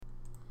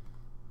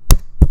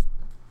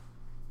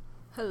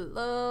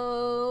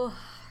Hello.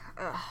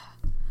 Ugh.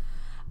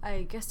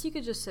 I guess you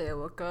could just say I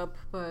woke up,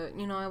 but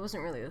I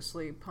wasn't really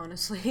asleep,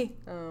 honestly.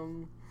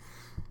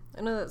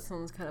 I know that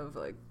sounds kind of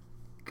like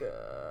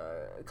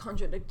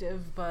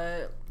contradictive,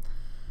 but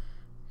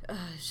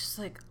it's just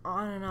like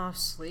on and off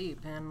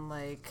sleep, and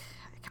like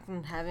I kept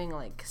on having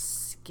like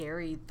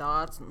scary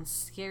thoughts and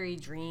scary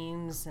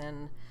dreams,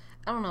 and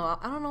I don't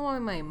know why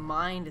my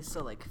mind is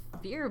so like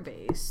fear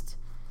based.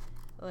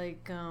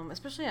 Like,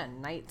 especially at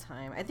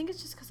nighttime. I think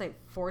it's just because I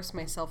force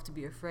myself to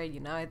be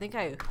afraid, I think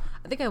I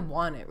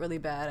want it really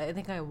bad. I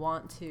think I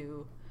want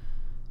to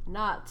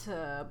not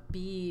to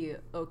be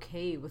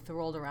okay with the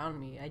world around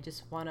me. I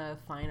just want to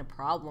find a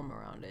problem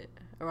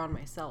around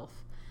myself.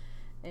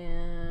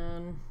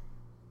 And,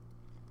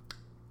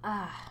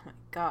 my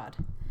God.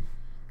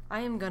 I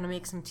am gonna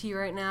make some tea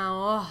right now.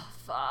 Oh,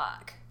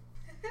 fuck.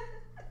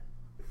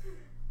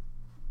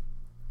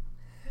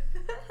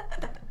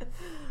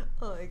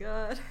 Oh my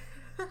God.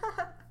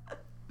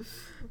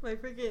 My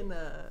freaking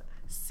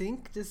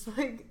sink just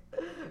like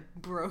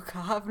broke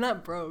off.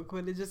 Not broke,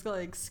 but it just got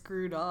like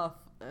screwed off.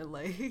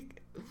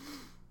 Like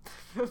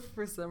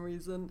for some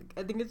reason,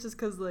 I think it's just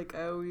because like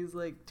I always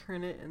like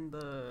turn it in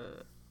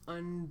the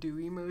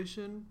undoing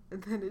motion,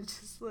 and then it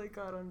just like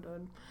got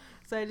undone.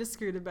 So I just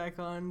screwed it back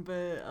on.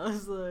 But I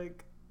was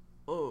like,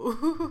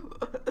 oh.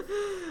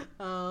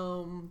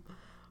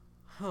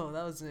 Oh,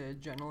 that was an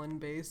adrenaline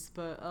base.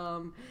 But,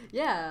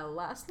 yeah,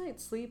 last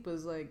night's sleep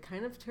was, like,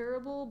 kind of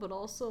terrible, but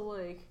also,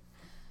 like,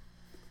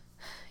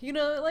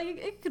 like,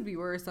 it could be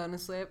worse,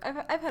 honestly.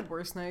 I've had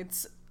worse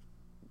nights.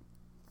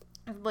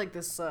 I had, like,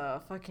 this,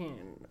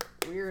 fucking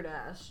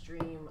weird-ass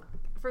dream.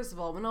 First of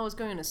all, when I was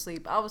going to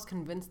sleep, I was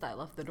convinced that I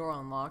left the door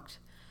unlocked.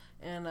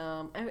 And,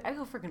 I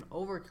go freaking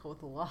overkill with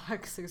the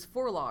locks. There's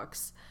 4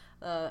 locks.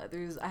 I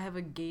have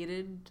a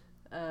gated,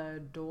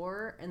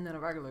 door, and then a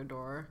regular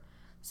door.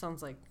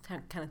 Sounds like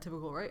kind of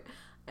typical, right?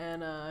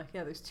 And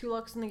yeah, there's 2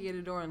 locks on the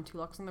gated door and 2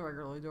 locks on the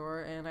regular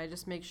door, and I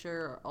just make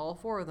sure all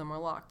 4 of them are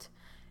locked.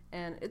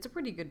 And it's a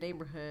pretty good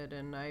neighborhood,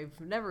 and I've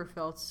never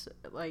felt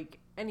like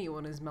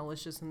anyone is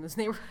malicious in this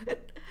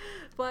neighborhood.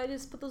 But I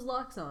just put those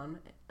locks on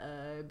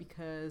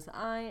because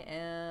I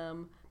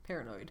am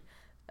paranoid.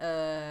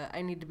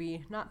 I need to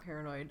be not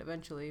paranoid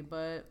eventually,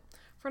 but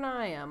for now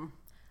I am.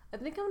 I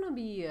think I'm gonna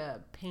be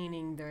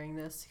painting during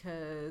this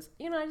because,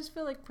 I just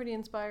feel like pretty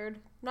inspired.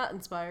 Not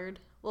inspired.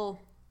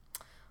 Well,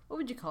 what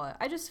would you call it?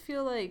 I just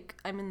feel like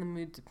I'm in the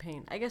mood to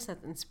paint. I guess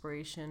that's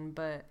inspiration,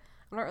 but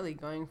I'm not really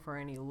going for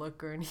any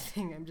look or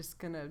anything. I'm just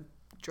gonna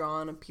draw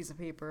on a piece of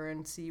paper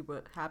and see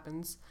what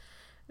happens.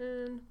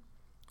 And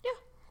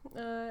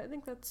yeah, I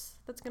think that's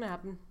gonna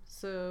happen.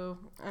 So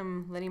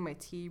I'm letting my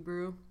tea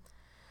brew.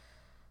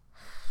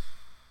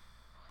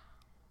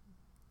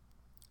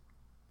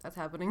 That's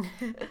happening.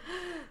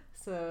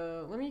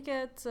 So let me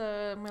get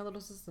my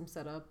little system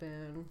set up,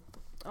 and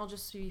I'll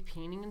just be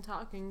painting and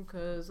talking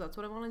because that's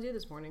what I want to do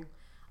this morning.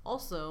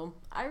 Also,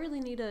 I really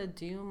need to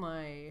do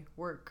my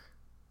work.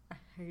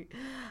 I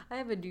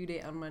have a due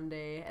date on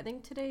Monday. I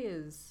think today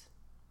is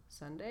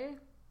Sunday.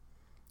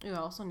 Ooh, I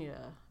also need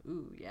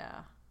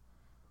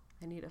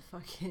I need to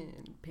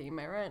fucking pay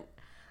my rent.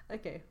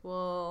 Okay,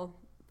 well,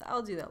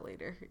 I'll do that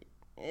later.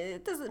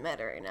 It doesn't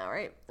matter right now,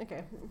 right?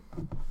 Okay.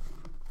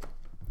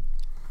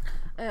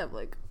 I have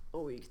like a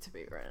week to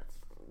pay rent,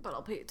 but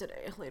I'll pay it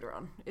today, later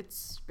on.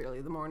 It's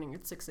barely the morning,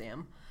 it's 6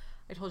 a.m.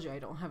 I told you I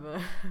don't have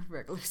a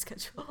regular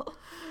schedule.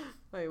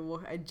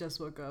 I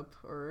just woke up,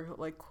 or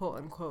like quote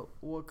unquote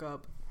woke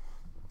up.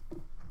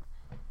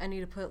 I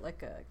need to put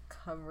like a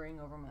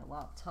covering over my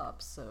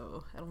laptop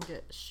so I don't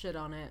get shit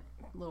on it.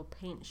 Little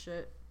paint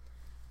shit.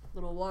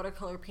 Little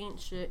watercolor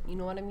paint shit, you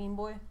know what I mean,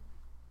 boy?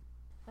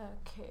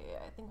 Okay,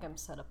 I think I'm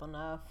set up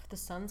enough. The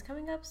sun's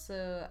coming up,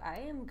 so I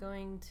am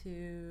going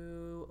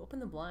to open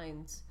the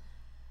blinds.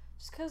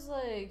 Just because,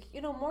 like,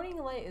 morning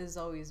light is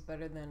always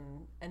better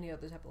than any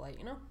other type of light,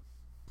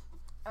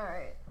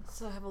 Alright,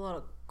 so I have a lot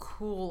of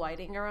cool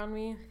lighting around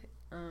me.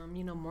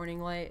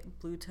 Morning light,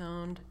 blue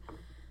toned.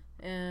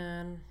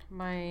 And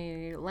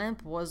my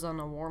lamp was on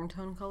a warm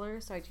tone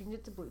color, so I changed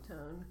it to blue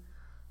tone.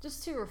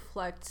 Just to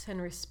reflect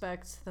and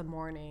respect the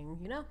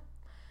morning,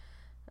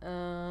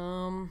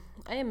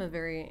 I am a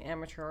very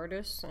amateur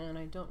artist, and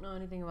I don't know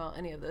anything about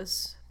any of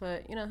this,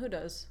 but, who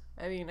does?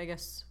 I mean, I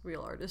guess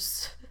real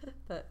artists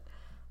that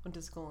went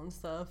to school and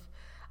stuff.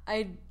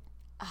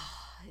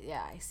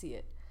 Yeah, I see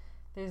it.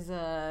 There's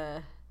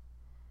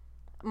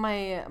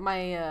my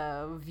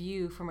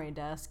view from my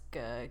desk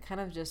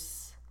kind of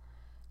just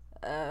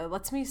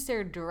lets me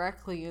stare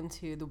directly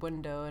into the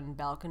window and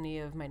balcony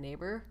of my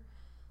neighbor,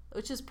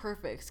 which is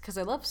perfect, because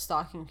I love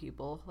stalking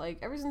people. Like,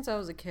 ever since I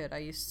was a kid, I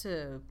used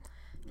to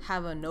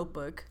have a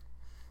notebook.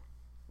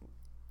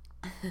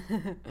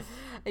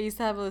 I used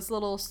to have this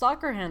little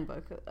stalker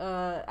handbook.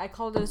 I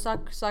called it a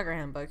stalker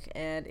handbook,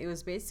 and it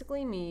was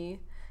basically me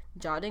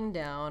jotting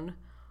down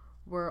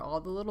where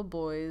all the little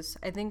boys.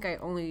 I think I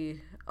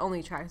only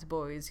tracked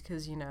boys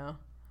because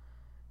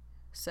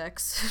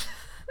sex.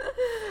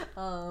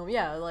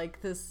 Yeah,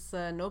 like this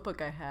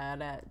notebook I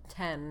had at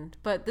 10.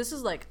 But this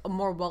is like a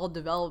more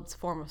well-developed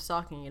form of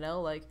stalking, you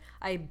know? Like,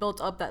 I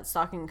built up that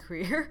stalking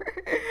career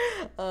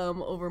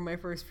over my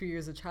first few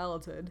years of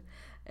childhood.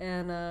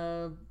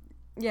 And,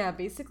 yeah,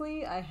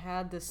 basically, I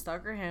had this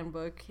stalker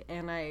handbook,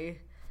 and I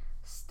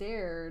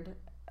stared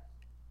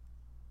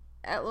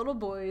at little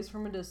boys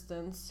from a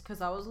distance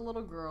because I was a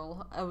little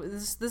girl.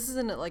 This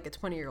isn't like a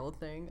 20-year-old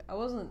thing.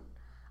 I'm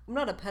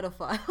not a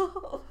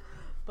pedophile,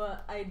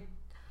 but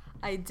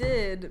I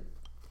did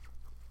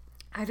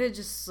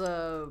just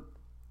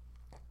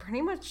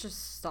pretty much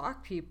just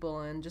stalk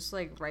people and just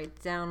like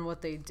write down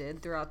what they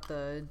did throughout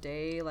the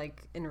day,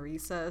 like in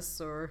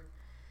recess or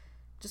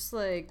just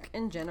like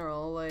in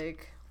general,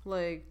 like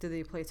did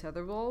they play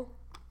tetherball?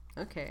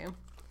 Okay.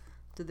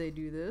 Did they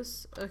do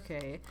this?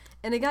 Okay.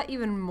 And it got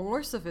even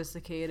more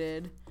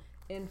sophisticated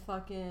in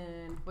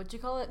fucking, what you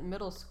call it,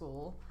 middle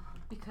school,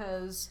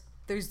 because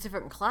there's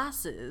different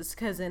classes.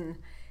 Because in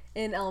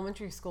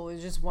elementary school,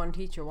 there's just one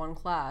teacher, one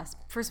class.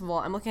 First of all,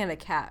 I'm looking at a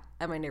cat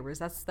at my neighbor's.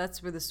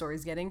 That's where the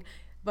story's getting.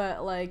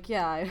 But like,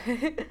 yeah,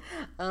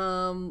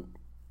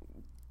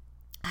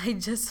 I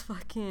just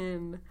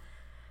fucking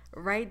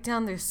write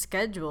down their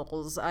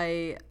schedules.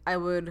 I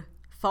would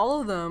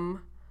follow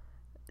them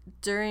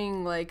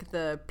during like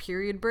the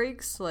period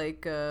breaks,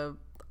 like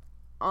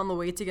on the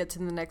way to get to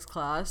the next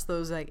class,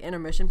 those like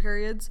intermission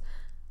periods.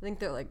 I think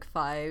they're like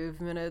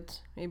 5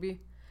 minutes maybe.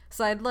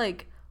 So I'd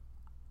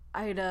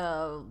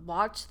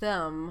watch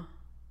them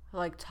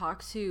like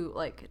talk to,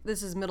 like,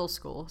 this is middle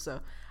school,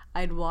 so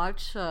I'd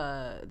watch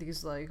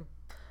these like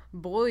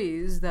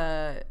boys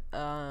that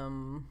I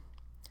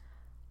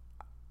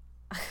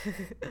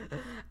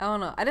don't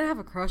know, I didn't have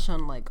a crush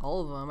on like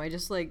all of them. I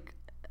just like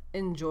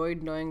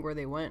enjoyed knowing where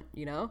they went,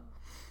 you know?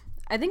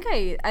 I think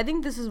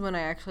this is when I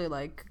actually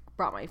like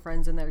brought my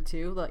friends in there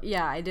too. Like,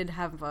 yeah, I did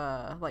have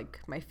like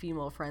my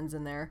female friends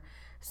in there.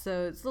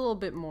 So it's a little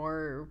bit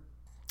more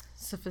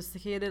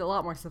sophisticated, a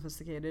lot more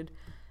sophisticated.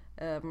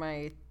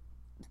 My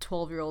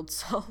 12-year-old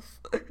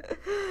self.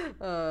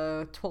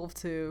 12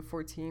 to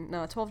 14.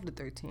 No, 12 to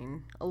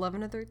 13.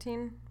 11 to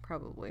 13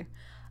 probably.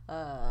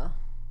 That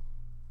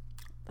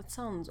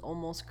sounds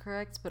almost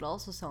correct, but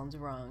also sounds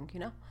wrong, you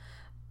know?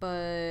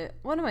 But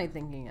what am I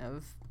thinking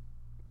of?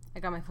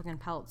 I got my fucking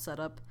palette set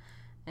up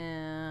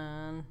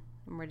and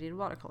I'm ready to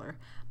watercolor.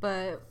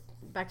 But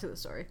back to the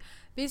story.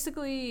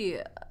 Basically,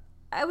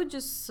 I would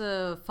just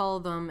follow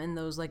them in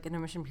those like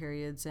intermission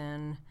periods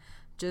and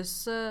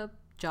just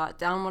jot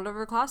down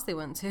whatever class they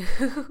went to.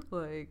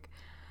 Like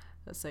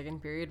a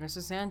second period,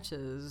 Mr.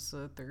 Sanchez,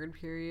 a third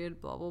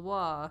period, blah blah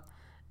blah.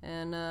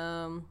 And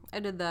I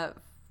did that.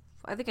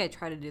 I think I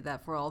tried to do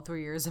that for all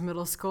 3 years of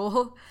middle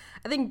school.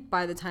 I think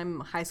by the time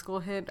high school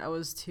hit, I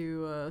was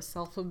too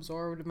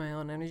self-absorbed in my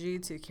own energy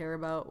to care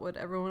about what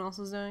everyone else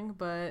was doing.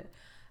 But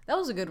that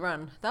was a good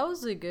run. That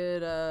was a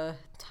good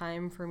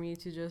time for me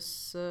to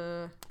just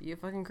be a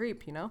fucking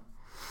creep, you know?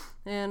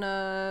 And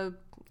I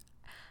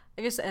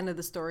guess the end of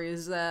the story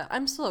is that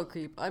I'm still a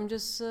creep. I'm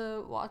just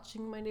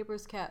watching my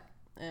neighbor's cat.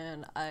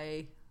 And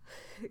I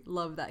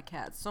love that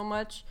cat so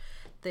much.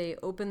 They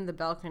opened the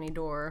balcony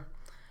door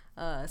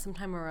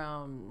sometime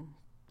around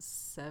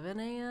 7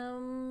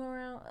 a.m.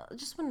 around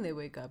just when they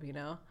wake up, you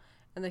know,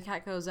 and the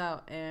cat goes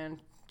out and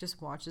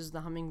just watches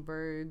the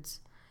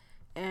hummingbirds,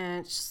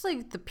 and it's just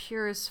like the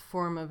purest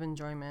form of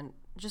enjoyment,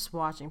 just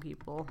watching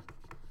people.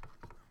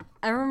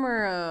 I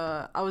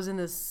remember I was in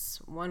this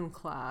one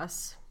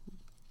class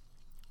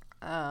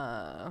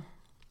in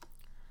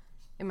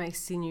my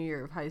senior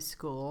year of high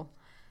school,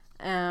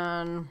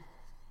 and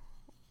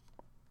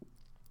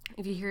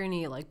if you hear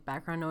any like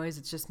background noise,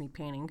 it's just me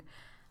painting.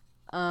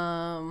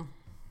 And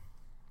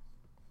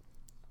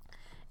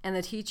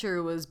the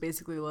teacher was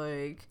basically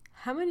like,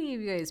 how many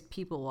of you guys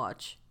people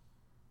watch?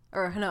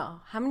 Or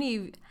no, how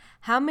many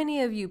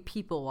of you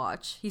people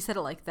watch? He said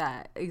it like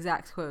that,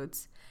 exact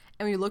quotes.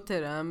 And we looked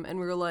at him and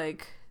we were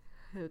like,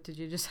 did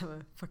you just have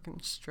a fucking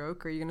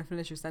stroke? Or are you gonna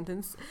finish your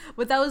sentence?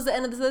 But that was the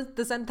end of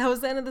that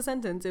was the end of the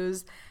sentence. It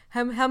was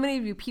how many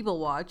of you people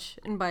watch?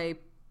 And by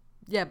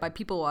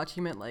people watch,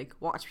 he meant like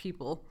watch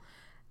people.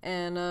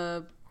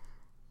 And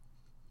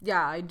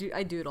yeah, I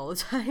do it all the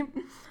time.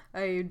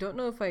 I don't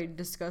know if I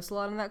discussed a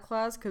lot in that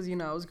class because, you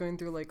know, I was going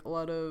through like a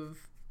lot of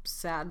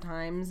sad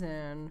times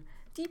and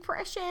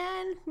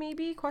depression,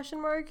 maybe, question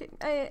mark.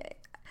 I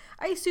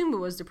assume it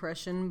was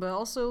depression, but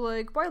also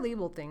like, why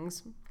label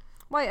things?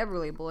 Why ever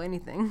label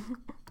anything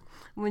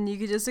when you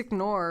could just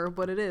ignore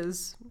what it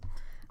is?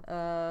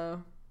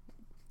 Yeah,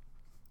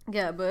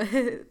 but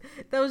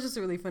that was just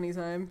a really funny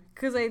time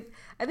because I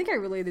think I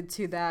related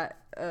to that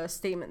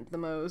statement the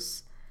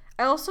most.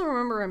 I also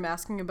remember him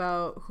asking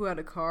about who had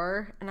a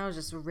car, and I was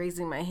just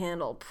raising my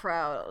hand all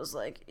proud. I was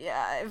like,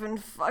 yeah, I've been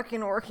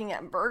fucking working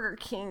at Burger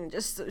King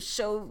just to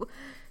show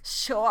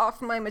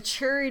off my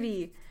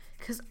maturity,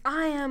 because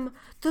I am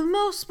the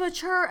most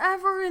mature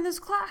ever in this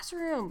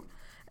classroom.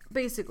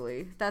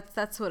 Basically,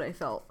 that's what I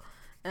felt.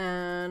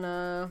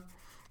 And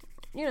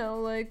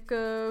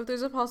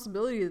there's a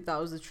possibility that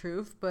was the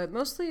truth, but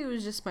mostly it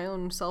was just my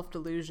own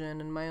self-delusion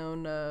and my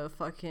own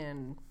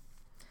fucking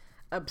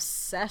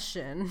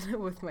obsession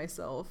with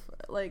myself.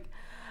 Like,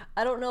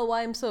 I don't know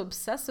why I'm so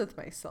obsessed with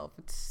myself.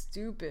 It's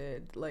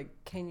stupid. Like,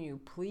 can you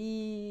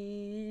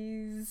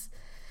please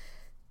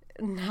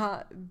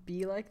not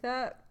be like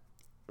that?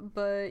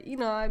 But,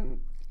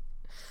 I'm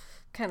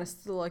kind of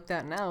still like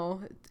that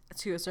now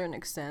to a certain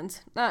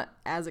extent. Not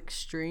as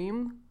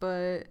extreme,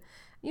 but,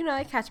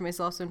 I catch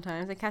myself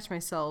sometimes. I catch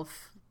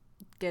myself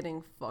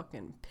getting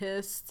fucking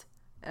pissed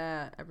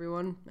at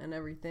everyone and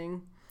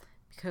everything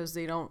because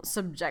they don't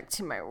subject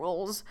to my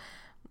rules.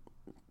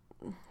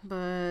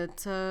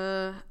 But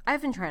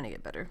I've been trying to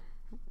get better.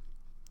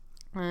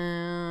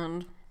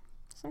 And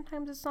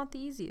sometimes it's not the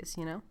easiest,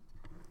 Here,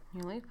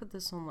 let me put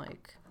this on,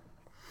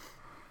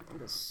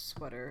 this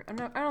sweater. I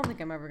don't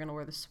think I'm ever gonna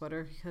wear this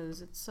sweater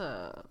because it's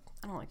I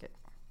don't like it.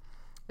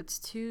 It's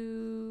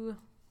too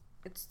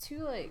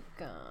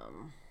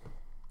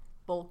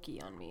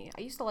bulky on me.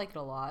 I used to like it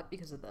a lot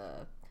because of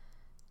the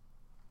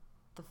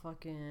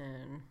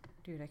fucking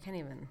dude. I can't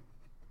even.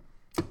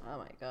 Oh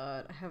my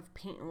god! I have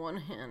paint in one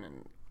hand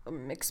and a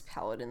mixed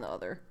palette in the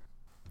other.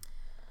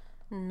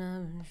 And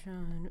I've been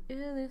trying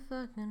really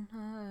fucking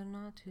hard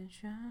not to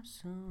try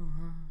so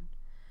hard.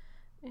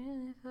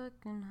 Really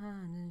fucking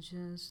hard to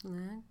just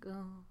let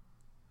go.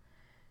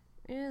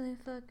 Really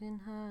fucking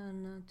hard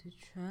not to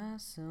try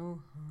so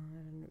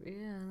hard and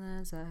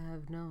realize I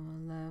have nowhere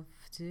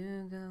left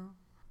to go.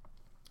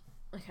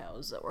 Okay, I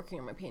was working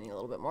on my painting a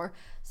little bit more.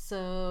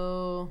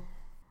 So,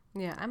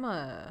 yeah, I'm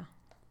a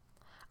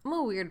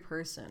weird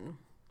person.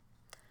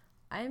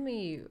 I'm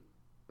a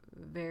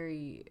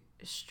very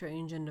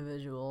strange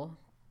individual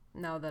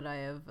now that I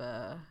have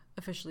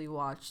officially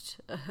watched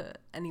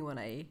anyone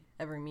I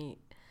ever meet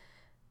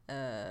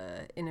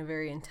in a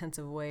very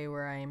intensive way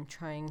where I am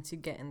trying to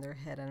get in their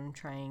head and I'm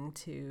trying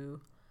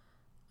to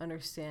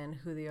understand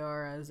who they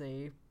are as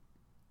a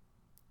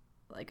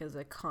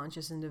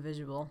conscious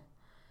individual.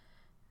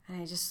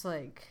 And I just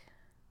I'm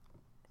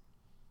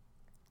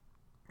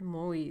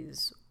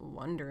always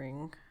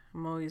wondering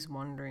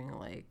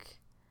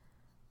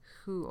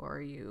who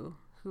are you?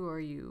 Who are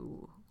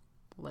you,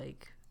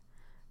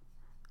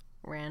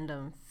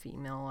 random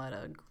female at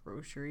a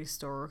grocery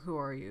store? Who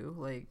are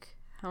you?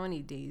 How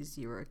many days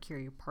do you work here?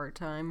 You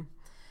part-time?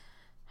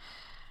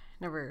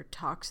 Never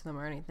talk to them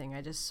or anything.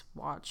 I just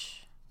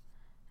watch.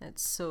 And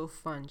it's so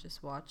fun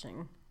just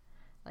watching.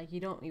 You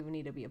don't even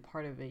need to be a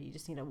part of it. You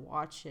just need to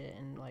watch it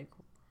and,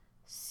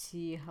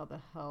 see how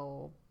the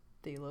hell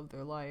they live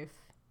their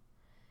life.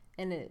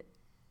 And it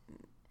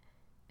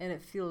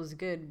feels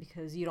good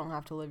because you don't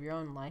have to live your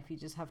own life. You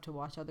just have to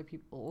watch other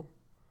people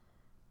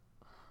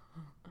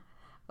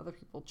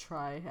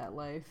try at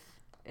life.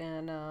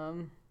 And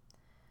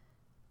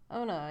I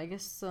don't know, I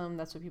guess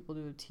that's what people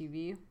do with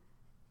TV.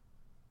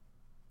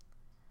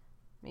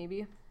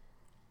 Maybe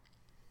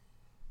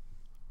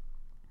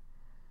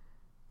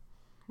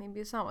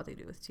it's not what they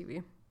do with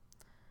TV.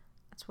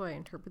 That's what I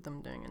interpret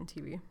them doing on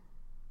TV.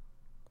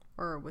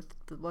 Or with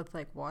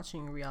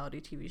watching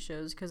reality TV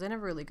shows, because I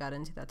never really got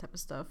into that type of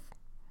stuff.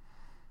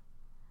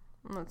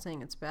 I'm not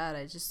saying it's bad,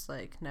 I just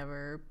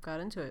never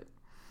got into it.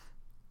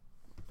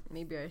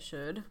 Maybe I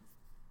should.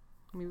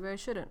 Maybe I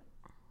shouldn't.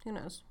 Who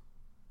knows?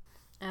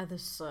 I had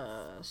this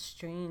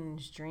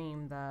strange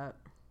dream that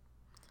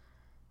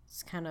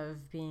it's kind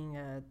of being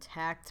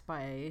attacked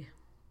by.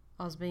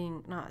 I was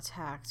being not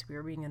attacked. We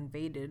were being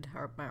invaded.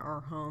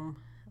 Our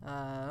home.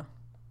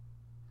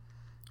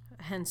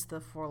 Hence the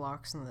 4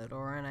 locks on the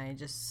door, and I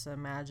just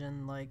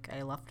imagined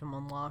I left them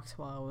unlocked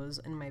while I was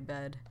in my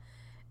bed,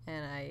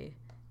 and I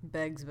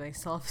begged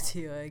myself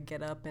to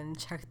get up and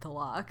check the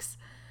locks,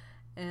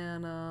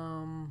 and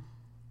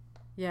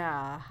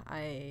yeah,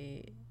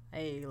 I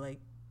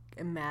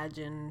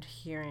imagined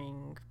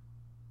hearing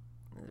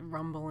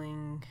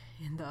rumbling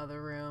in the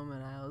other room,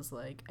 and I was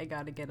I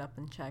gotta get up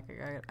and check.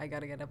 I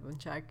gotta get up and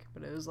check.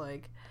 But it was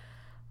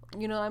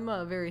I'm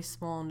a very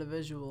small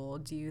individual.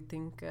 Do you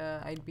think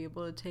I'd be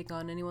able to take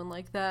on anyone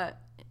like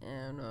that?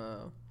 And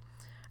I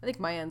think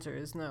my answer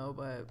is no,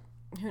 but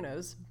who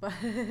knows? But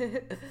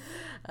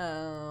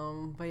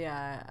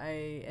yeah,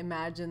 I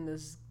imagine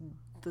this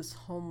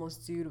homeless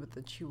dude with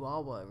a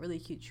chihuahua, a really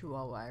cute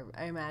chihuahua.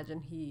 I imagine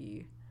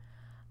he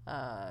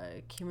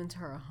came into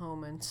our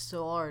home and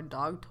stole all our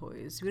dog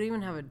toys. We didn't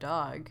even have a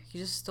dog. He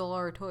just stole all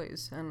our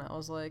toys. And I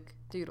was like,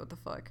 dude, what the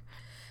fuck?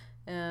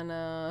 And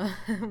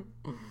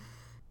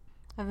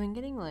I've been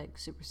getting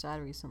super sad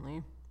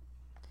recently.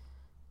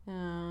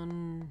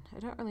 And I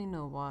don't really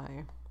know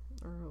why.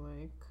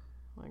 Or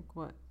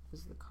what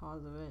is the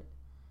cause of it.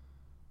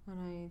 And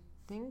I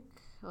think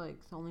the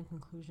only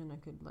conclusion I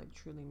could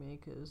truly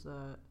make is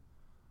that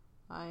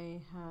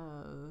I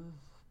have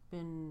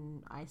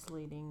been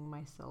isolating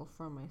myself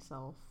from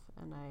myself,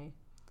 and I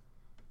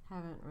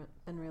haven't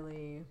been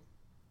really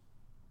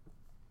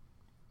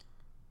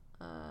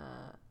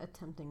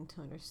attempting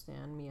to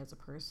understand me as a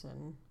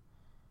person.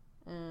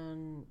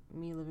 And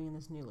me living in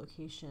this new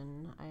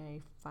location,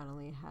 I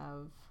finally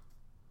have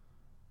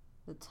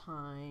the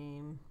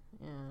time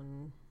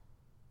and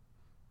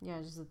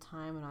yeah, just the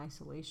time and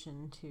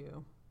isolation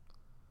to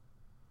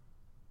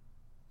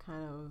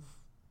kind of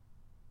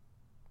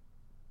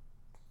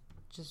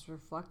just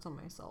reflect on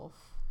myself.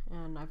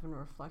 And I've been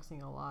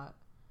reflecting a lot.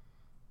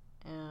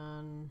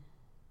 And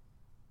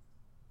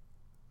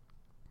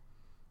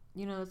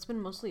you know, it's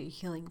been mostly a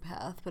healing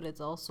path, but it's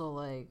also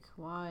like,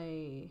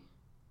 why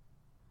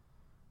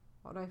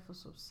do I feel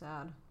so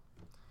sad?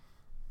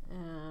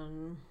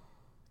 And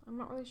I'm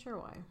not really sure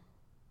why.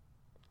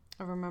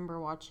 I remember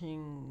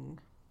watching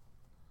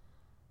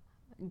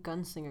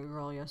Gunslinger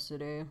Girl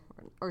yesterday,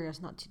 or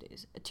yes, not 2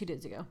 days, 2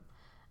 days ago.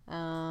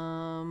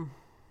 And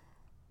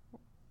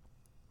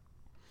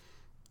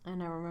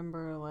I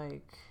remember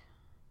like,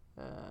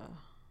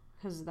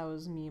 because that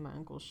was me and my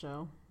uncle's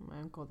show. My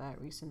uncle that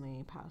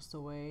recently passed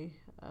away.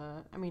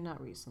 I mean,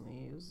 not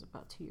recently, it was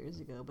about 2 years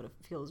ago, but it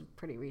feels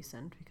pretty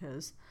recent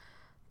because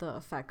the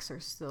effects are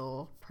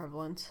still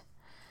prevalent.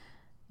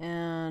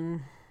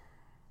 And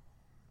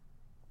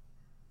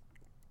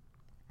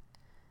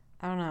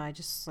I don't know, I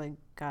just like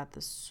got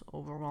this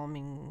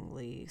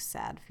overwhelmingly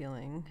sad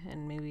feeling,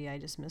 and maybe I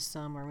just missed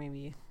some, or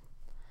maybe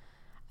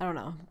I don't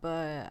know,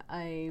 but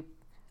I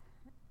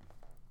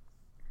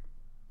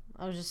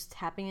was just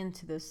tapping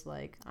into this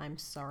like I'm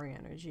sorry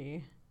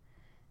energy.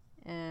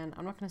 And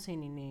I'm not gonna say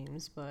any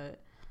names,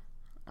 but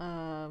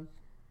a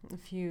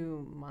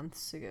few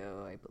months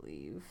ago, I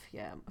believe,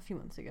 a few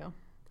months ago,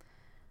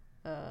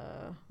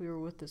 we were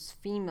with this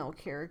female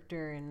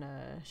character, and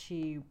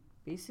she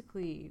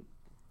basically,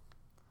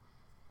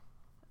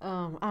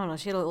 I don't know,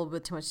 she had a little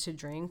bit too much to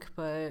drink,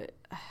 but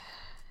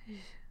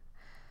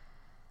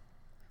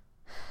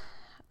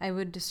I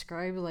would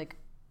describe like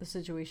the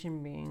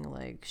situation being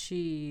like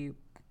she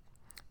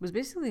was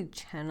basically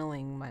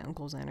channeling my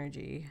uncle's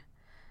energy.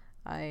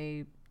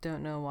 I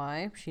don't know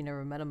why. She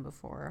never met him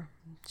before.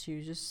 She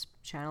was just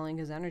channeling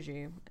his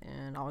energy,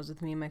 and I was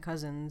with me and my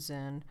cousins,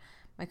 and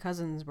my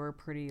cousins were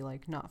pretty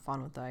like not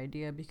fond with the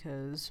idea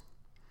because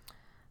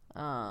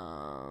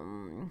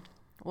one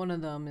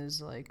of them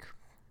is like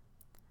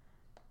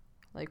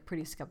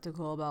pretty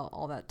skeptical about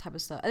all that type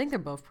of stuff. I think they're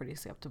both pretty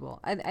skeptical.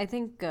 I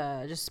think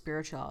just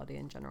spirituality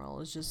in general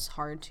is just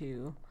hard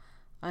to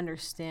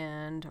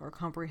understand or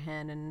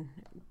comprehend, and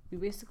we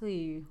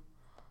basically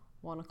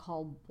want to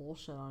call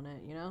bullshit on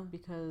it, you know,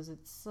 because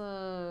it's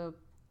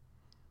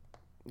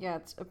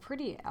it's a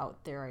pretty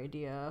out there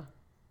idea.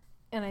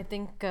 And I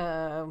think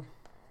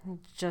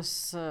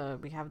just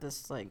we have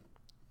this like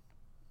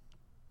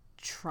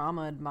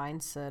traumatized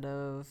mindset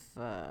of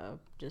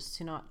just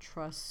to not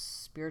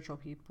trust spiritual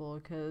people,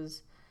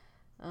 because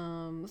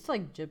it's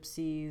like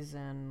gypsies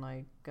and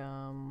like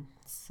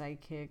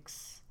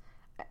psychics.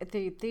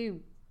 They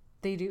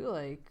do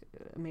like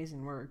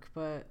amazing work,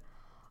 but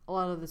a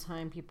lot of the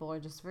time people are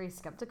just very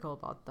skeptical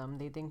about them.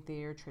 They think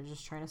they're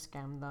just trying to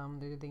scam them.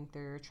 They think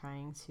they're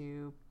trying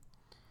to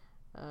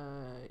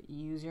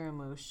use your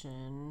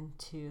emotion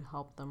to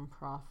help them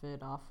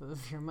profit off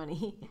of your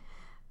money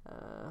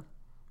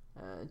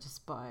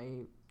just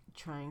by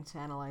trying to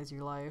analyze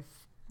your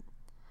life.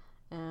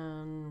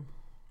 And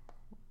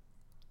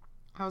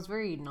I was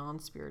very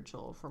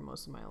non-spiritual for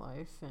most of my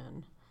life,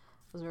 and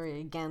I was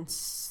very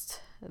against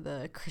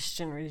the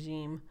Christian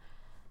regime.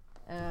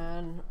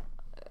 And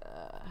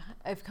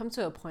I've come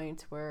to a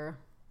point where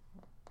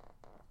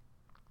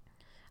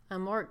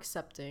I'm more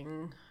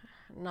accepting,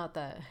 not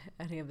that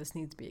any of this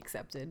needs to be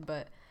accepted,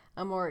 but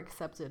I'm more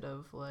accepted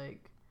of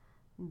like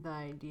the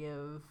idea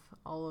of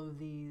all of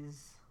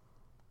these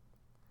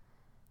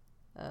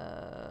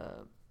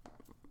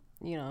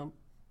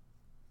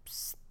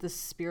the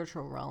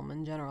spiritual realm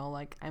in general.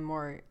 Like, I'm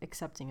more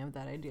accepting of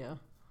that idea,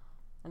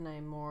 and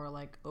I'm more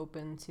like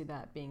open to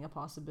that being a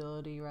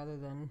possibility rather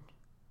than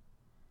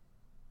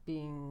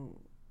being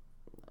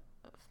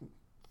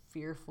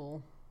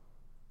fearful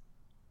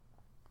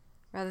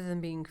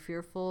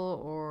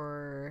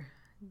or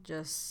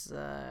just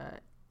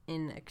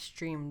in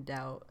extreme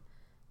doubt,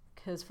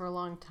 because for a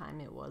long time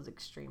it was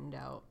extreme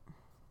doubt.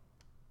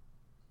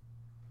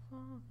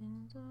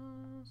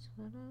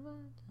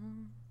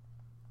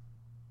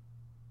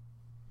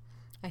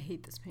 I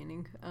hate this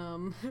painting. I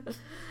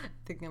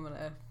think I'm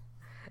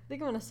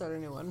gonna start a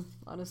new one,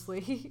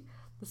 honestly.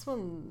 This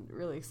one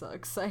really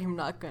sucks. I'm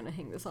not gonna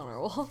hang this on our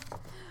wall.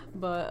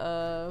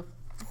 But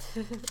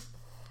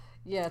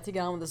yeah, to get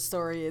on with the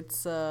story,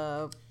 it's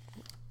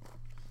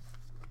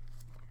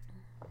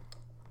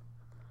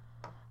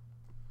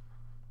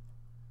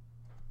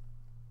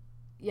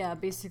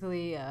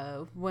basically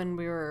when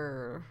we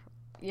were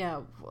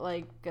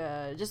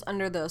just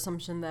under the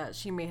assumption that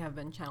she may have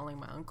been channeling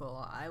my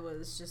uncle, I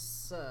was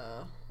just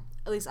at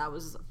least I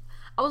was the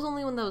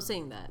only one that was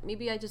saying that.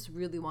 Maybe I just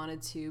really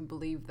wanted to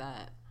believe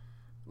that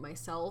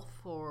myself,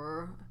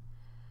 or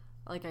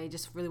like I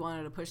just really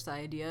wanted to push the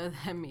idea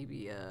that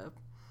maybe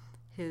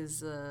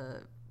his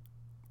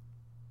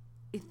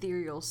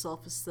ethereal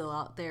self is still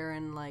out there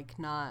and like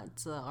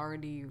not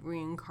already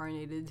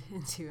reincarnated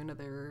into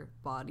another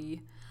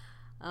body.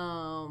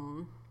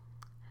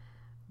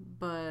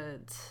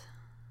 But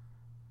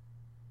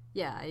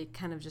yeah, I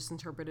kind of just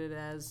interpreted it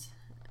as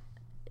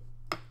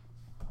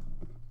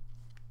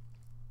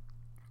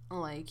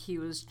like he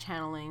was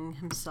channeling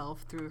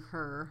himself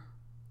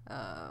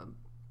uh,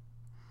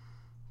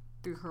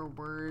 through her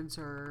words,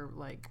 or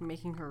like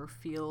making her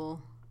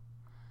feel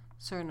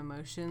certain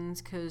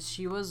emotions, because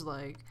she was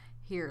like,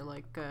 here,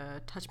 like,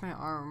 touch my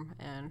arm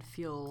and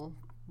feel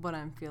what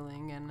I'm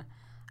feeling. And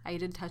I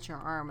did touch her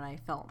arm and I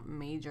felt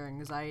major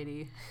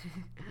anxiety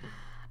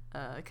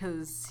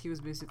because he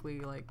was basically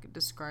like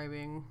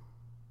describing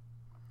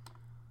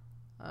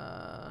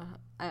I'm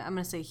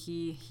gonna say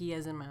he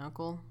as in my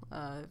uncle,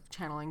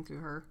 channeling through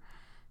her,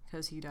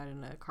 because he died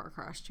in a car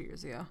crash 2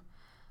 years ago.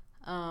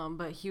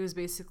 But he was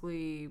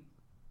basically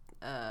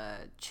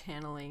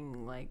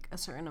channeling like a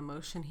certain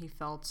emotion he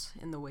felt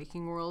in the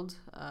waking world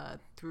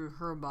through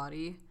her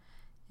body.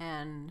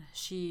 And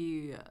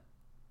she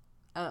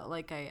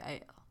like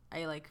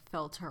I like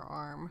felt her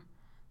arm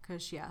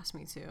because she asked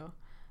me to,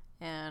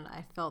 and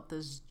I felt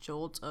this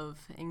jolt of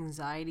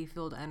anxiety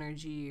filled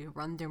energy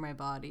run through my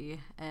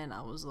body, and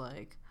I was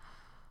like,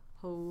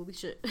 holy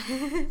shit.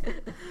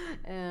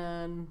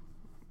 And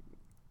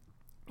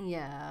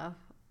yeah,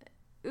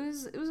 it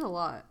was a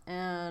lot.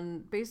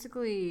 And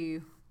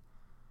basically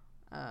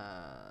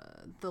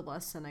the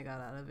lesson I got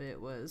out of it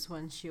was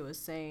when she was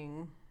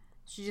saying,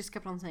 she just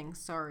kept on saying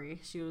sorry.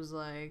 She was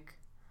like,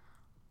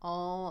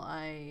 all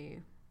I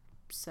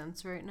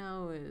sense right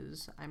now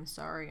is I'm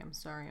sorry, I'm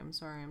sorry, I'm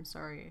sorry, I'm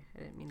sorry. I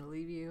didn't mean to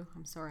leave you.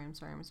 I'm sorry, I'm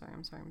sorry, I'm sorry,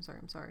 I'm sorry, I'm sorry,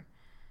 I'm sorry.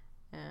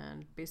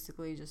 And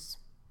basically just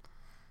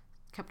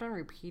kept on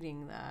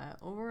repeating that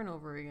over and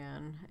over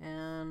again.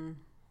 And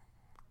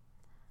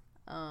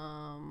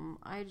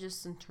I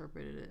just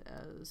interpreted it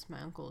as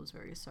my uncle is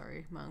very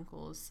sorry. My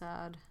uncle is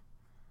sad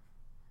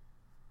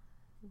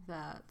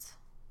that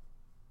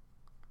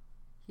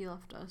he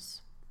left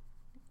us.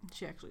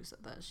 She actually said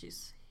that. He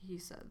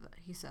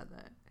said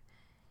that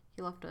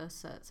he left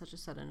us at such a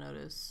sudden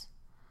notice.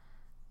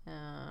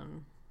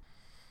 And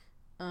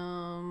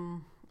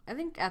I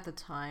think at the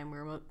time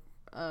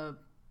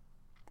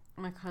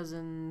my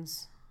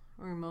cousins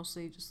were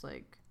mostly just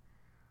like,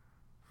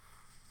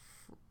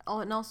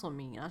 and also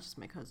me, not just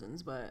my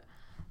cousins, but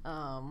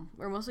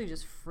we're mostly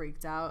just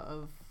freaked out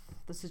of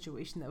the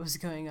situation that was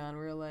going on.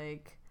 We're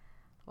like,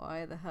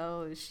 why the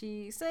hell is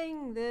she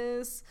saying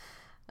this?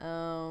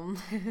 And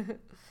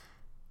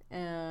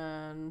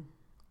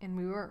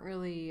we weren't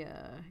really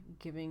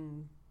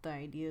giving the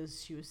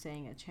ideas she was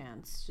saying a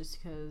chance,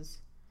 just because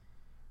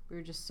we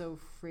were just so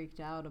freaked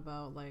out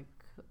about like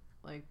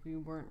we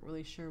weren't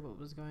really sure what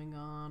was going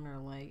on, or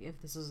like if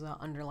this is an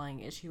underlying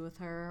issue with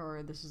her,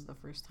 or this is the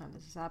first time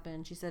this has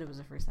happened. She said it was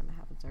the first time it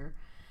happened to her.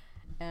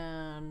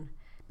 And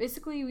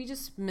basically we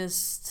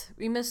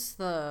missed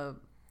the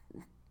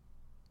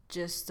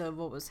gist of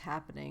what was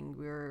happening.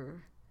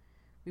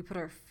 We put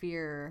our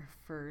fear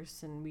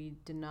first, and we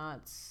did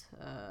not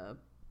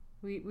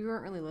we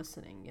weren't really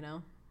listening, you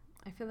know.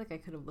 I feel like I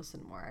could have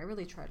listened more. I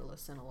really try to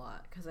listen a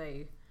lot because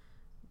I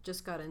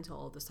just got into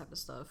all this type of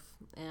stuff,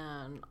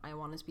 and I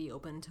wanted to be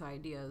open to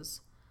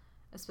ideas,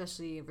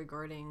 especially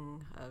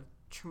regarding a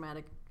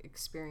traumatic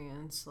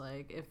experience.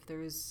 Like, if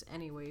there's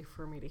any way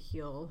for me to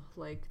heal,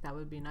 like, that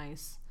would be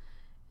nice.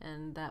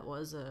 And that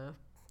was a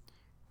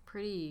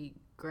pretty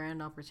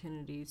grand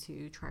opportunity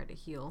to try to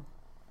heal.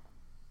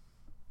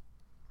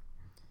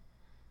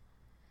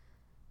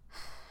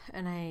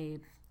 And I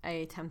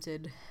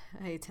attempted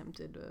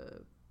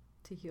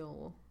to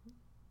heal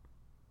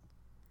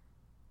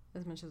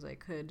as much as I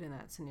could in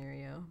that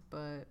scenario,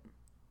 but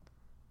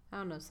I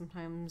don't know,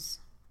 sometimes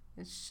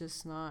it's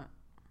just not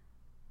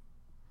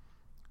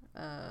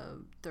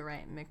the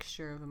right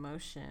mixture of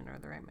emotion, or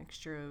the right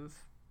mixture of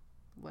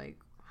like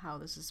how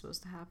this is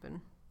supposed to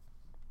happen.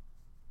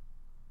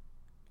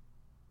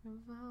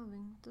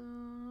 Revolving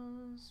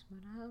doors,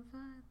 what have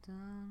I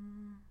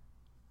done?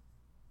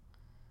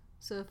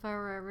 So if I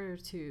were ever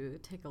to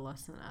take a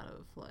lesson out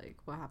of like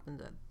what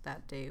happened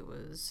that day,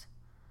 was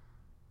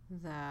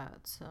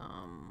that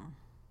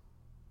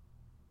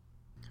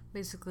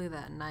basically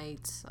that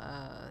night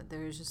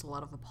there was just a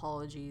lot of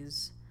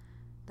apologies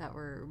that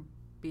were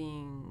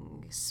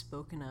being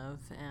spoken of,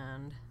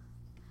 and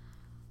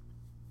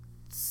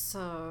it's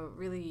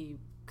really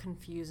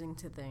confusing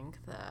to think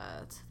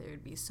that there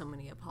would be so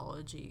many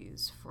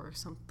apologies for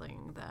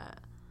something that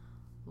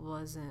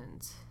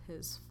wasn't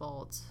his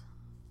fault.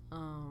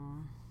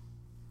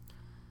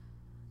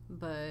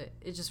 But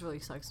it just really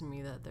sucks to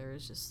me that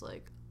there's just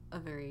like a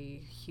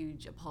very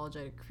huge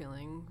apologetic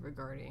feeling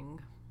regarding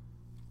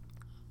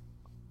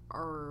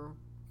our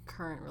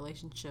current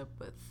relationship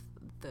with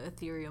the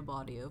ethereal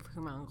body of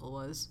who my uncle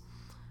was.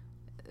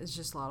 It's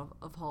just a lot of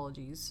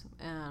apologies.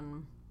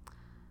 And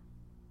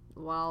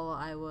while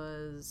I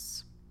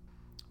was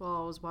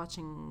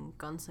watching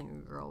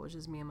Gunslinger Girl, which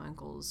is me and my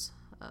uncle's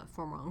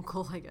former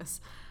uncle, I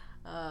guess,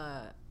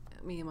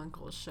 me and my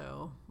uncle's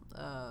show,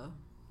 I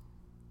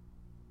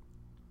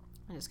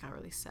just got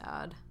really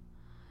sad,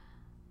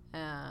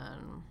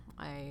 and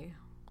I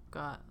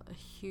got a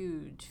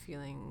huge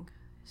feeling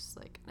just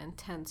like an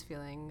intense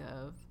feeling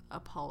of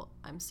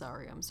I'm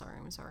sorry, I'm sorry,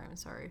 I'm sorry, I'm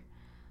sorry.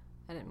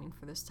 I didn't mean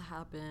for this to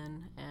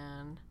happen.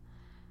 And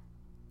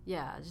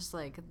yeah, just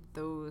like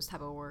those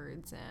type of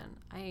words. And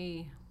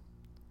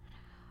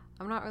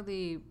I'm not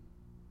really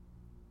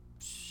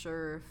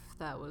sure if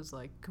that was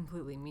like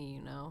completely me,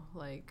 you know?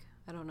 Like,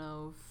 I don't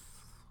know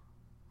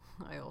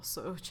if I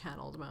also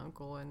channeled my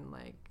uncle and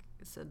like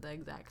said the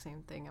exact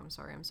same thing. I'm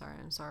sorry, I'm sorry,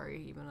 I'm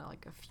sorry, even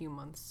like a few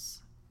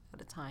months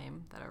at a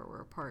time that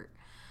we're apart.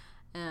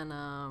 And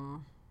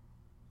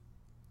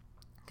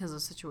because the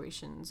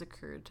situations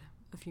occurred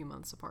a few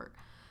months apart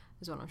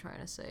is what I'm trying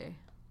to say.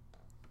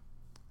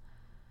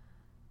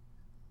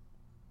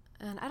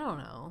 And I don't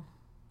know.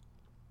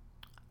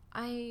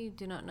 I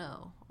do not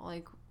know.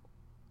 Like,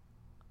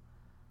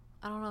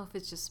 I don't know if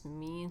it's just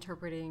me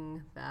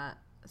interpreting that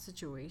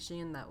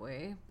situation that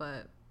way,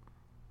 but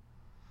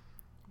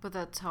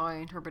that's how I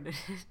interpreted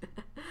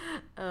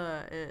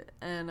it.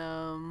 And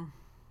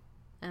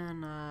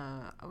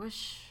I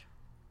wish,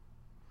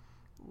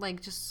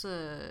 like, just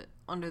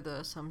under the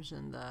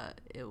assumption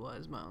that it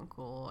was my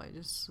uncle, I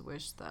just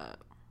wish that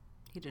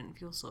he didn't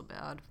feel so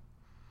bad,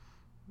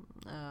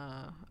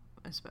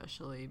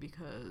 especially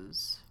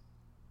because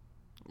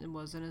it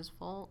wasn't his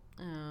fault,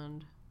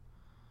 and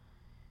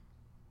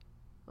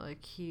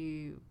like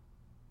he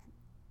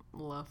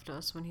left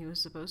us when he was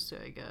supposed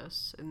to, I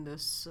guess, in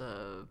this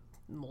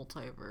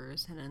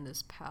multiverse and in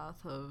this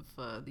path of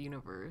the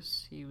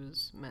universe. He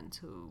was meant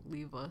to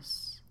leave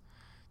us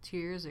 2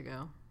 years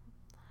ago.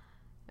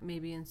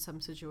 Maybe in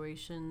some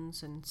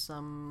situations and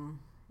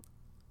some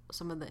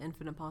of the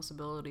infinite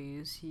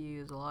possibilities, he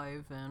is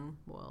alive and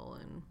well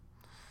and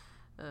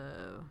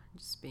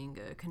just being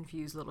a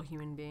confused little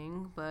human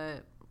being.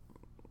 But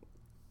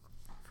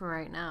for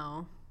right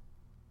now,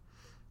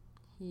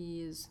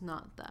 he is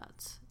not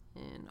that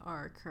in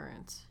our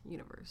current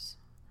universe.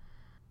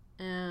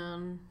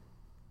 And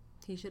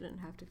he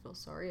shouldn't have to feel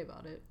sorry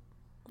about it.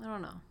 I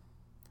don't know.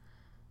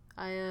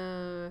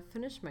 I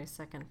finished my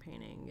second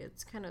painting.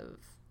 It's kind of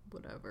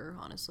whatever,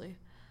 honestly.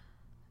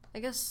 I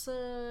guess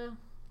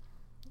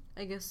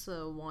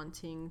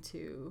wanting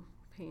to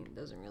paint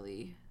doesn't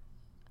really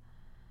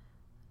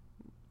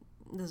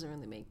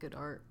make good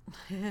art.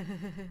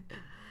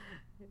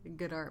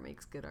 Good art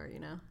makes good art, you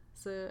know?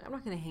 So I'm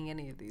not gonna hang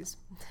any of these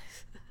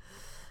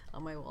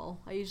on my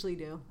wall. I usually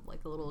do,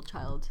 like a little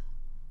child.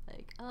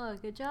 Like, oh,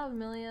 good job,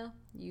 Amelia.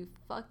 You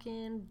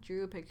fucking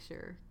drew a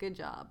picture. Good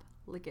job.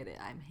 Look at it.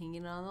 I'm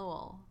hanging it on the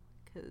wall.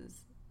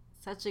 Because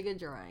such a good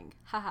drawing.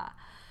 Haha.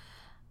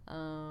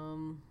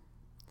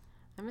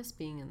 I miss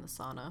being in the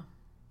sauna.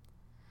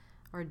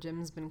 Our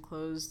gym's been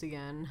closed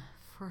again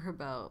for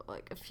about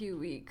like a few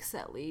weeks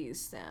at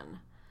least, and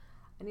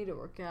I need to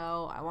work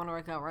out. I want to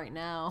work out right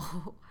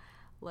now.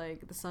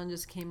 Like, the sun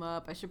just came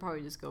up. I should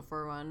probably just go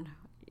for a run.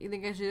 You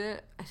think I should do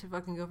it? I should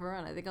fucking go for a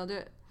run. I think I'll do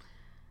it.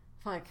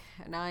 Fuck.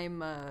 And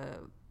I'm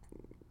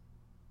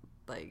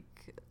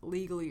like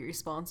legally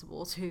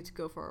responsible to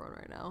go for a run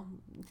right now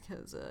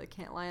because I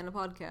can't lie on a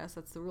podcast.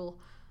 That's the rule.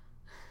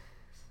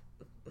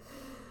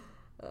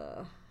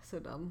 So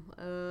dumb.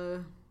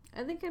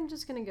 I think I'm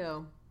just gonna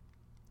go.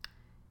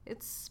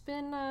 It's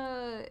been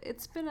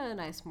a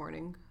nice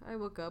morning. I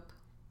woke up.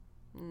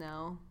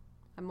 Now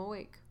I'm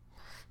awake.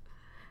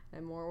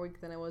 I'm more awake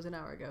than I was an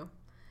hour ago.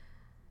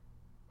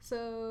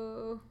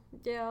 So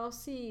yeah, I'll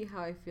see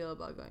how I feel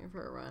about going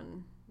for a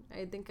run.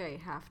 I think I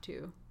have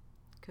to,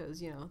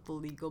 cause you know, the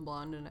legal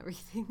bond and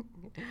everything.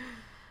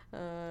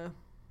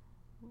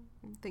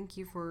 Thank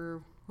you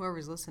for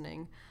whoever's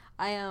listening.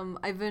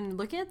 I've been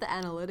looking at the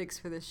analytics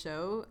for this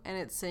show, and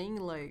it's saying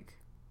like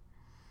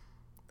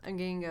I'm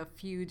getting a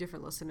few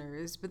different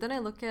listeners, but then I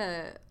look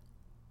at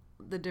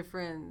the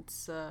different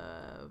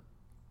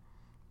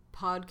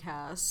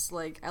podcasts.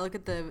 Like, I look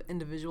at the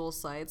individual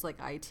sites like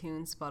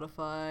iTunes,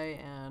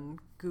 Spotify, and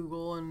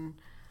Google, and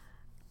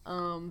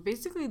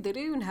basically they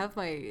don't even have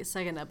my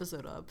second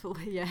episode up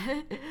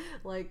yet.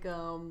 like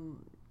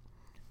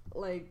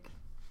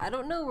I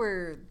don't know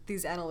where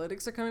these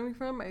analytics are coming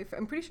from.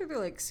 I'm pretty sure they're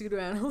like pseudo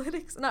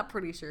analytics. Not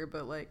pretty sure,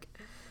 but like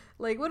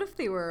what if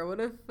they were? What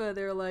if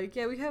they're like,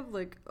 yeah, we have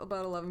like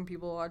about 11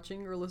 people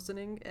watching or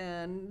listening,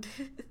 and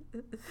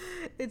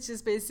it's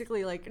just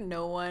basically like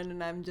no one,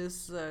 and I'm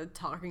just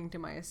talking to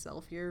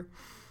myself here,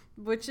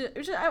 which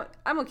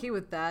I'm okay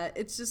with that.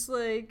 It's just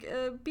like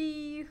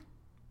be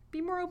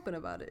more open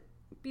about it.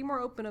 Be more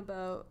open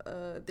about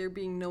there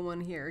being no one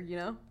here, you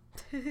know?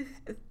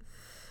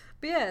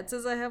 But yeah, it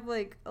says I have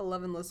like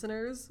 11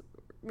 listeners,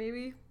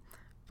 maybe.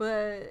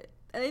 But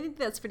I think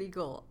that's pretty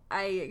cool.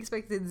 I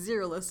expected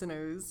 0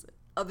 listeners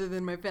other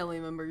than my family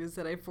members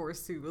that I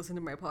forced to listen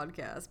to my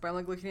podcast. But I'm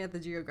like looking at the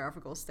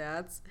geographical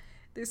stats.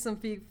 There's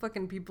some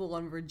fucking people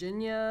in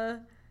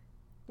Virginia.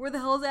 Where the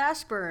hell is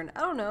Ashburn? I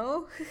don't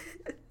know.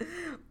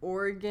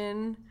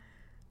 Oregon,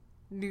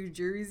 New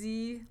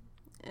Jersey,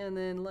 and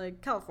then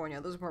like California.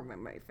 Those are probably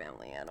my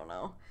family. I don't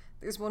know.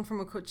 There's one from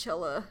a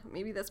Coachella.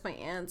 Maybe that's my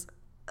aunt.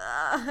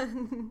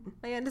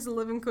 My aunt doesn't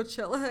live in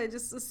Coachella. I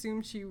just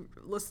assumed she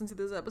listened to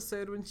this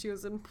episode when she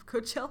was in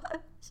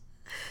Coachella.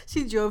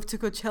 She drove to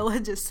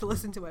Coachella just to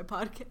listen to my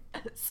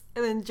podcast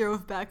and then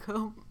drove back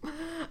home.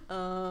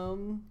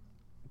 But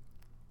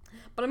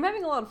I'm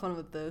having a lot of fun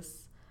with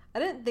this. I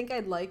didn't think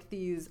I'd like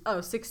these.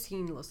 Oh,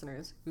 16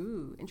 listeners.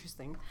 Ooh,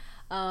 interesting.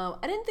 I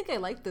didn't think I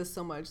liked this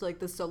so much, like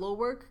the solo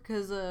work,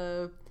 because,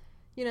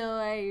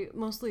 I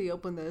mostly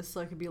open this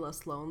so I could be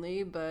less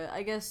lonely, but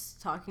I guess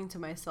talking to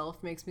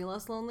myself makes me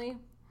less lonely.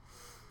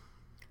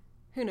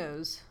 Who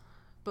knows?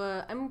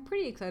 But I'm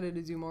pretty excited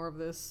to do more of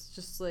this,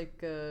 just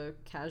like a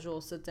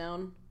casual sit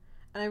down.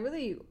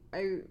 And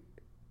I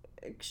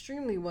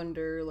extremely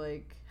wonder,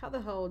 like, how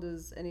the hell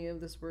does any of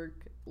this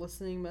work?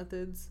 Listening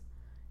methods,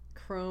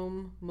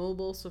 Chrome,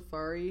 mobile,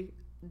 Safari,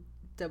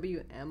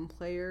 WM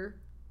Player.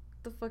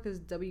 What the fuck does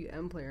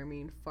WM Player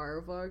mean?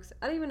 Firefox?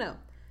 I don't even know.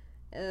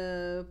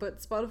 But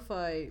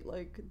Spotify,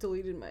 like,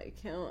 deleted my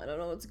account. I don't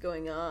know what's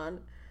going on.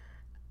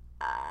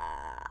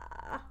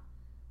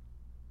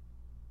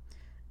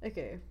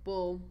 Okay,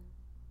 well,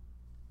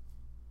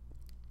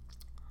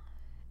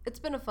 it's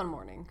been a fun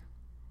morning.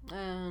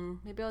 And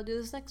maybe I'll do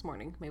this next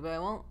morning. Maybe I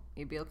won't.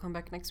 Maybe I'll come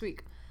back next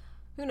week.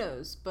 Who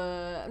knows?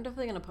 But I'm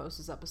definitely going to post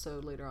this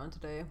episode later on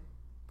today.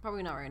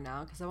 Probably not right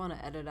now, because I want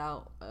to edit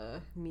out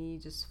me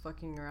just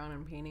fucking around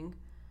and painting.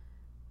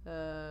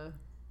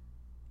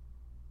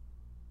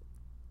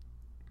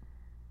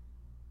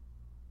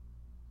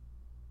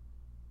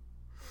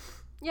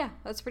 Yeah,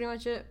 that's pretty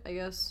much it, I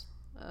guess.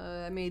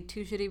 I made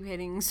 2 shitty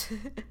paintings.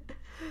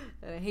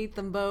 And I hate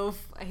them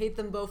both. I hate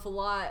them both a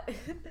lot.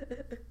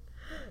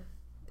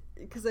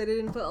 Because I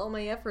didn't put all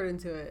my effort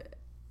into it.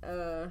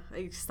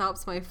 I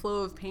stopped my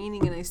flow of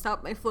painting and I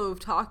stopped my flow of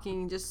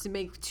talking just to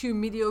make 2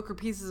 mediocre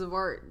pieces of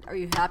art. Are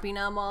you happy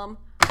now, Mom?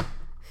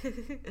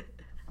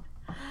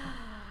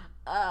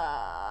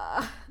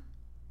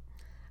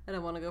 I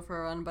don't want to go for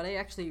a run, but I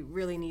actually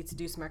really need to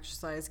do some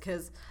exercise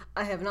because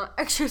I have not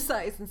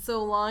exercised in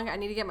so long. I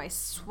need to get my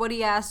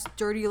sweaty ass,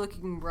 dirty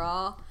looking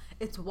bra.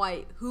 It's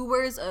white. Who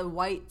wears a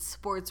white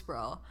sports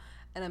bra?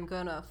 And I'm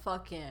gonna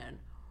fucking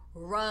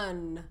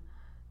run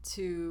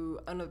to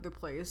another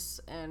place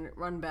and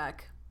run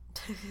back.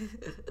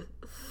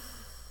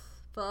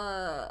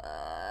 Fuck.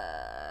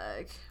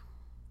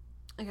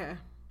 Okay.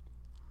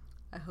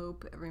 I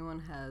hope everyone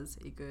has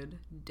a good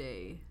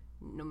day,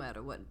 no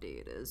matter what day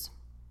it is.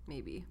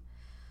 Maybe.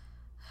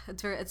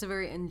 It's a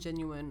very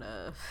ingenuine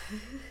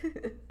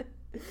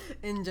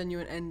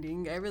ingenuine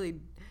ending. I really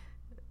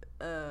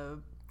I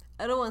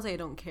don't want to say I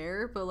don't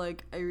care, but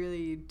like I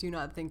really do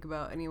not think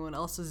about anyone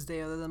else's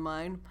day other than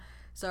mine.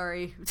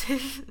 Sorry.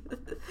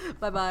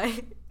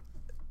 Bye-bye.